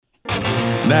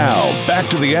Now, back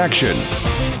to the action.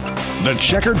 The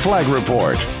Checkered Flag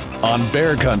Report on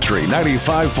Bear Country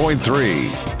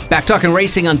 95.3. Back talking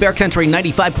racing on Bear Country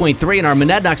 95.3 in our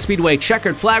Monadnock Speedway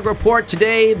Checkered Flag Report.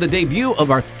 Today, the debut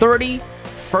of our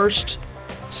 31st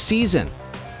season.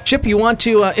 Chip, you want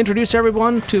to introduce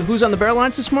everyone to who's on the Bear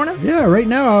Lines this morning? Yeah, right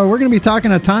now we're going to be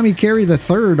talking to Tommy Carey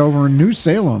III over in New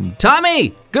Salem.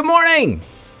 Tommy, good morning.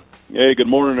 Hey, good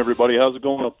morning, everybody. How's it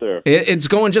going up there? It's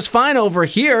going just fine over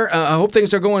here. I hope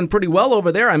things are going pretty well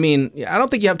over there. I mean, I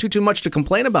don't think you have too much to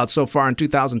complain about so far in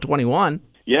 2021.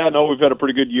 Yeah, no, we've had a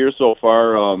pretty good year so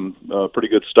far. Pretty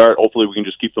good start. Hopefully we can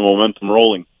just keep the momentum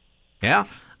rolling. Yeah.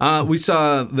 We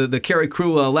saw the Carey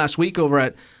crew last week over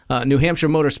at New Hampshire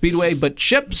Motor Speedway, but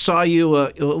Chip saw you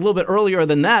a little bit earlier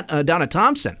than that down at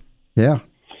Thompson. Yeah.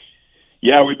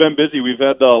 Yeah, we've been busy. We've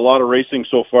had a lot of racing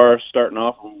so far starting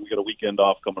off. We got a weekend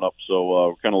off coming up, so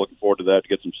we're kind of looking forward to that to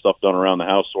get some stuff done around the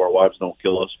house so our wives don't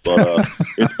kill us. But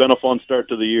it's been a fun start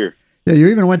to the year. Yeah, you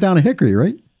even went down to Hickory,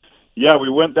 right? Yeah,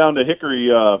 we went down to Hickory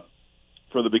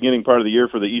for the beginning part of the year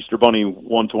for the Easter Bunny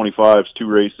 125s, 2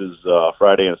 races,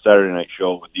 Friday and a Saturday night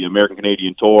show with the American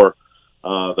Canadian Tour.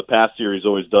 The Pass Series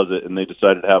always does it, and they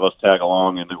decided to have us tag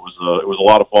along, and it was a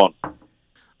lot of fun.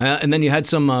 And then you had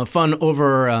some fun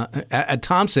over at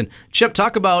Thompson. Chip,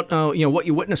 talk about what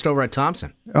you witnessed over at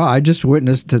Thompson. Oh, I just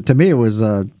witnessed. To me, it was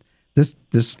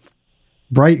this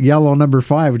bright yellow number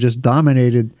 5 just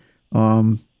dominated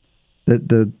the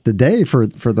day for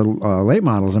the late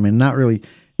models. I mean, not really.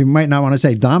 You might not want to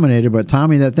say dominated, but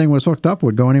Tommy, that thing was hooked up,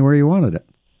 would go anywhere you wanted it.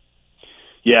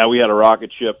 Yeah, we had a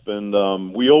rocket ship,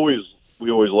 and we always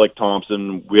like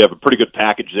Thompson. We have a pretty good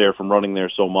package there from running there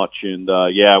so much, and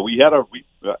we had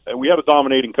a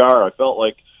dominating car. I felt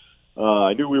like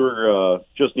I knew we were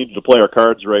just needed to play our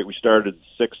cards right. We started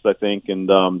 6th, I think, and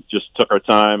just took our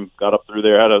time, got up through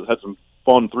there, had some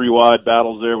fun 3-wide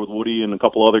battles there with Woody and a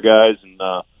couple other guys, and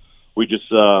we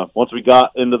just once we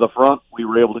got into the front, we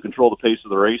were able to control the pace of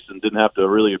the race and didn't have to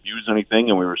really abuse anything,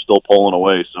 and we were still pulling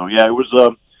away. So yeah, it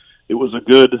was a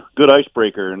good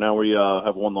icebreaker, and now we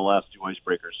have won the last 2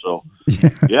 icebreakers. So,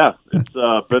 yeah, it's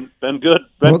been good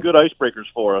good icebreakers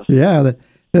for us. Yeah,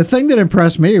 the thing that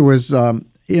impressed me was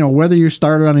whether you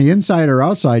started on the inside or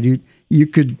outside, you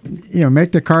could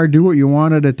make the car do what you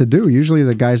wanted it to do. Usually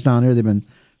the guys down there, they've been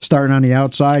starting on the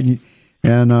outside,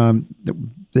 and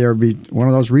there would be one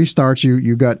of those restarts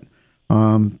you got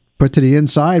put to the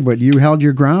inside, but you held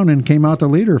your ground and came out the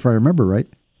leader, if I remember right.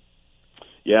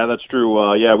 Yeah, that's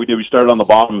true. We did. We started on the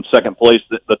bottom, 2nd place.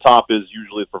 The top is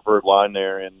usually the preferred line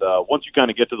there. And once you kind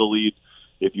of get to the lead,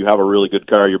 if you have a really good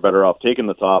car, you're better off taking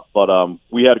the top. But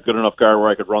we had a good enough car where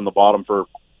I could run the bottom for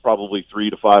probably 3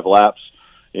 to 5 laps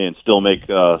and still make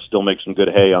some good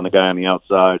hay on the guy on the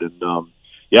outside. And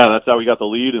that's how we got the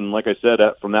lead. And like I said,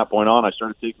 from that point on, I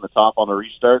started taking the top on the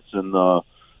restarts, and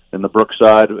the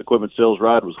Brookside equipment sales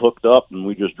ride was hooked up, and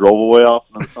we just drove away off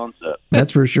into the sunset.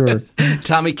 That's for sure.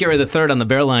 Tommy Carey III on the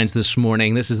Bear Lines this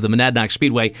morning. This is the Monadnock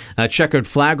Speedway Checkered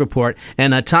Flag Report.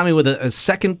 And Tommy with a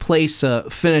 2nd place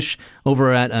finish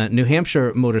over at New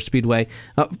Hampshire Motor Speedway.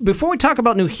 Before we talk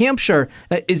about New Hampshire,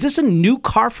 is this a new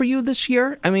car for you this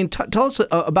year? I mean, tell us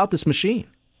about this machine.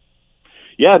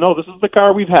 Yeah, no, this is the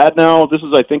car we've had now. This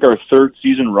is, I think, our 3rd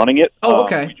season running it. Oh,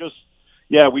 okay.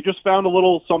 We just found a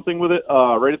little something with it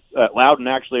right at Loudon,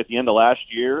 actually, at the end of last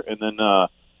year, and then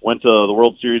went to the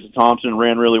World Series at Thompson,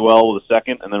 ran really well with a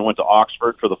 2nd, and then went to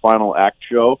Oxford for the final act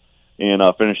show and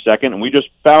finished 2nd. And we just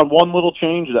found one little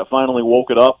change that finally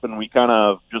woke it up, and we kind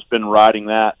of just been riding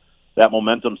that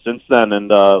momentum since then. And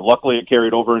luckily, it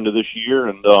carried over into this year.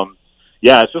 And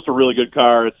it's just a really good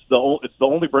car. It's the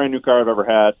only brand new car I've ever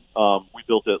had. We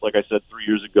built it, like I said, 3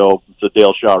 years ago. It's a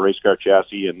Dale Shaw race car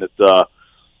chassis, and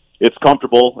it's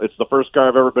comfortable. It's the first car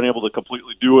I've ever been able to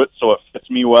completely do it, so it fits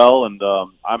me well, and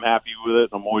I'm happy with it.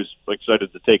 I'm always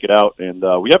excited to take it out. And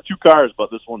we have 2 cars,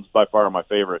 but this one's by far my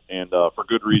favorite, and for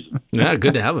good reason. Yeah,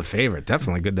 good to have a favorite.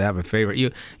 Definitely good to have a favorite.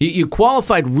 You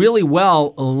qualified really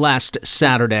well last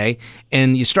Saturday,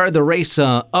 and you started the race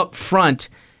up front.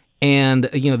 And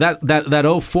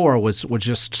that 04 was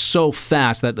just so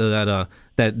fast that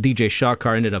DJ Shaw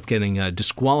car ended up getting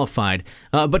disqualified.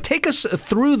 But take us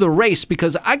through the race,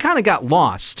 because I kind of got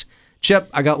lost.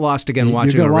 Chip, I got lost again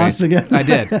watching the race. You got lost again? I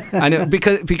did. I know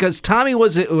because Tommy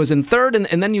was in 3rd,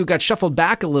 and then you got shuffled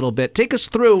back a little bit. Take us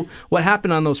through what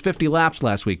happened on those 50 laps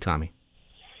last week, Tommy.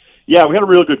 Yeah, we had a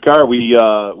real good car. We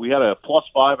had a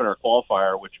 +5 in our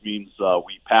qualifier, which means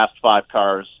we passed 5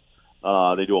 cars.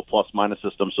 They do a plus-minus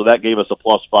system, so that gave us a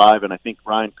 +5, and I think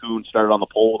Ryan Kuhn started on the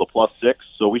pole with a +6,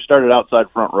 so we started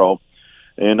outside front row.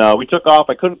 And we took off.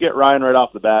 I couldn't get Ryan right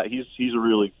off the bat. He's a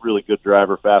really, really good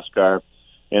driver, fast car.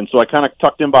 And so I kind of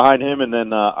tucked in behind him, and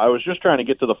then I was just trying to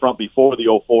get to the front before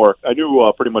the 04. I knew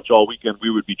pretty much all weekend we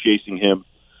would be chasing him.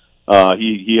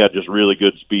 He had just really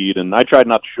good speed, and I tried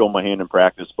not to show my hand in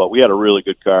practice, but we had a really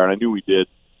good car, and I knew we did.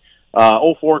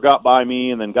 04 got by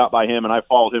me and then got by him, and I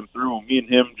followed him through. Me and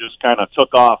him just kind of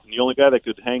took off, and the only guy that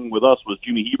could hang with us was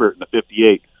Jimmy Hebert in the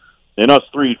 58. And us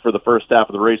three for the first half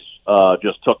of the race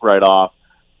just took right off.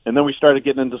 And then we started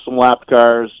getting into some lapped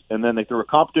cars, and then they threw a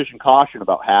competition caution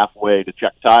about halfway to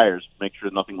check tires, make sure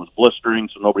nothing was blistering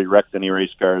so nobody wrecked any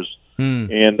race cars.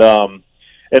 And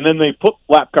then they put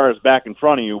lap cars back in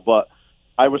front of you, but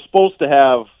I was supposed to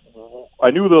have –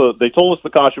 I knew they told us the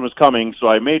caution was coming, so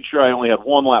I made sure I only had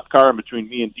one lap car in between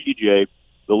me and DJ,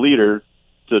 the leader,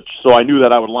 so I knew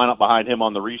that I would line up behind him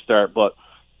on the restart, but –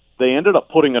 they ended up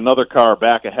putting another car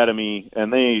back ahead of me,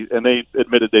 and they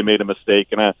admitted they made a mistake.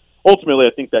 And ultimately,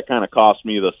 I think that kind of cost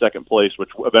me the second place,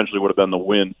 which eventually would have been the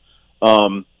win.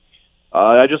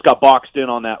 I just got boxed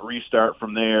in on that restart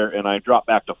from there, and I dropped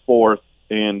back to fourth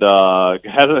and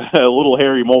had a little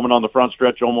hairy moment on the front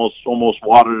stretch, almost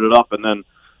watered it up. And then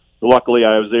luckily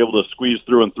I was able to squeeze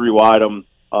through and three wide them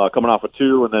coming off of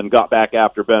two, and then got back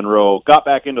after Ben Rowe, got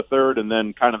back into third, and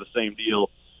then kind of the same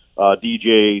deal.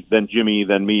 DJ, then Jimmy,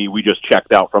 then me, we just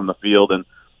checked out from the field, and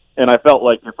I felt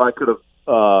like if I could have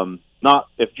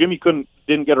if Jimmy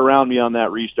didn't get around me on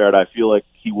that restart, I feel like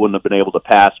he wouldn't have been able to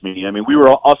pass me. I mean,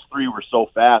 us three were so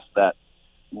fast that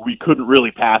we couldn't really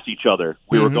pass each other.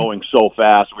 We were going so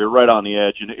fast, we were right on the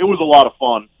edge, and it was a lot of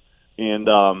fun. And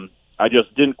I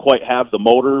just didn't quite have the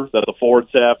motor that the Fords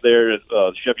have there.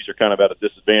 The Chevys are kind of at a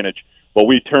disadvantage. But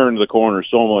we turned the corner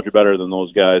so much better than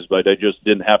those guys, but I just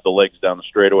didn't have the legs down the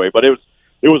straightaway. But it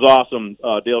was awesome.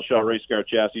 Dale Shaw Race Car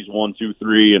Chassis 1, 2,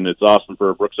 3, and it's awesome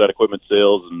for Brookside Equipment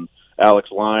Sales and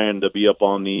Alex Lyon to be up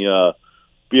on the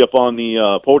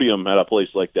podium at a place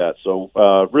like that. So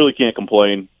really can't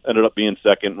complain. Ended up being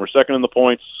second. We're second in the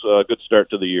points. Good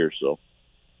start to the year. So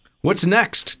what's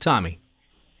next, Tommy?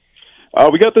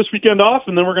 We got this weekend off,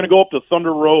 and then we're going to go up to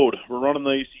Thunder Road. We're running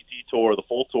the ACT Tour, the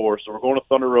full tour, so we're going to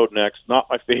Thunder Road next. Not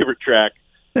my favorite track.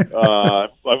 I've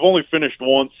only finished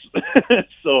once,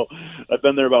 so I've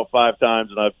been there about 5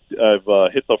 times, and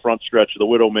I've hit the front stretch of the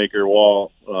Widowmaker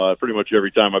wall pretty much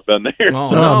every time I've been there.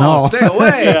 Oh, no. Stay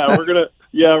away.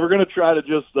 We're gonna try to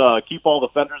just keep all the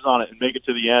fenders on it and make it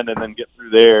to the end, and then get through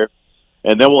there.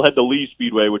 And then we'll head to Lee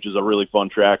Speedway, which is a really fun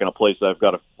track and a place that I've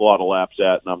got a lot of laps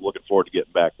at, and I'm looking forward to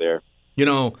getting back there. You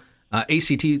know,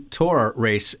 ACT Tour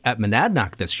race at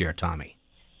Monadnock this year, Tommy.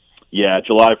 Yeah,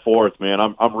 July 4th, man.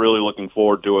 I'm really looking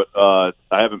forward to it. I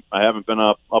haven't been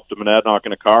up to Monadnock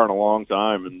in a car in a long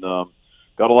time, and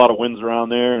got a lot of wins around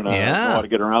there, and I know how to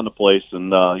get around the place.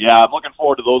 And I'm looking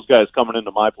forward to those guys coming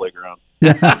into my playground.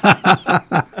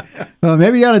 Well,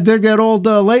 maybe you got to dig that old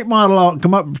late model out and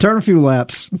come up and turn a few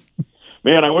laps.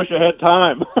 Man, I wish I had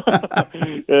time.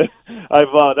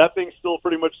 That thing's still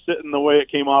pretty much sitting the way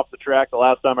it came off the track the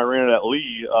last time I ran it at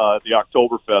Lee, the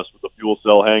Oktoberfest, with the fuel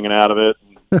cell hanging out of it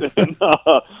and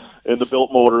the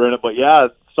built motor in it. But yeah,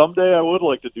 someday I would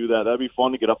like to do that. That'd be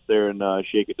fun to get up there and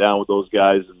shake it down with those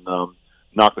guys and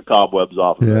knock the cobwebs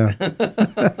off of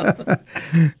it.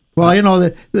 Well, you know,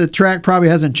 the track probably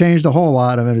hasn't changed a whole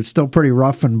lot of it. It's still pretty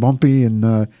rough and bumpy,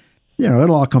 and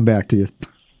it'll all come back to you.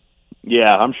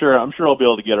 Yeah, I'm sure I'll be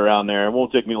able to get around there. It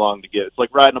won't take me long to get. It's like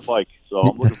riding a bike, so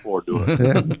I'm looking forward to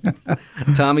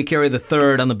it. Tommy Carey the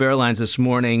third on the Bear Lines this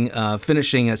morning,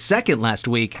 finishing second last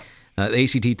week, the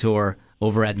ACT Tour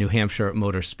over at New Hampshire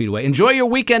Motor Speedway. Enjoy your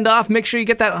weekend off. Make sure you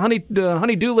get that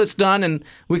honey-do list done, and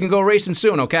we can go racing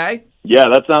soon, okay? Yeah,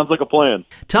 that sounds like a plan.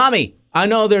 Tommy, I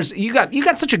know you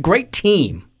got such a great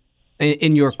team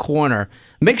in your corner.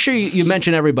 Make sure you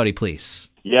mention everybody, please.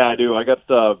 Yeah, I do. I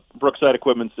got Brookside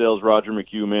Equipment Sales, Roger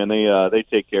McHugh, man. They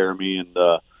take care of me,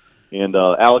 and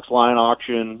Alex Lyon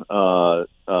Auction,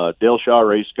 Dale Shaw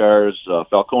Race Cars,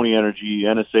 Falcone Energy,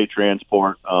 NSA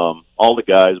Transport, all the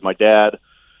guys. My dad,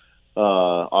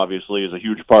 obviously, is a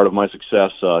huge part of my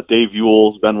success. Dave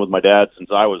Ewell's been with my dad since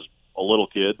I was a little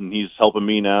kid, and he's helping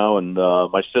me now. And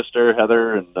my sister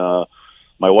Heather, and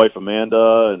my wife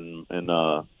Amanda, and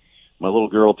my little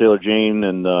girl Taylor Jane,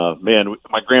 and man,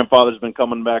 my grandfather's been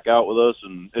coming back out with us,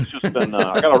 and it's just been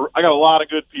I got a lot of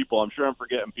good people. I'm sure I'm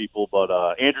forgetting people, but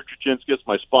Andrew Chichinskis,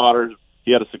 my spotter,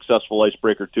 he had a successful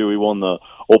icebreaker too. He won the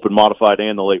open modified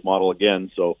and the late model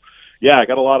again. So yeah, I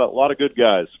got a lot of good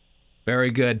guys. Very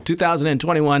good.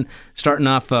 2021 starting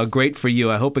off great for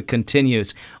you. I hope it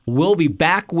continues. We'll be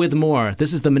back with more.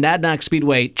 This is the Monadnock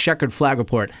Speedway Checkered Flag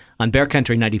Report on Bear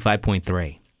Country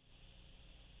 95.3.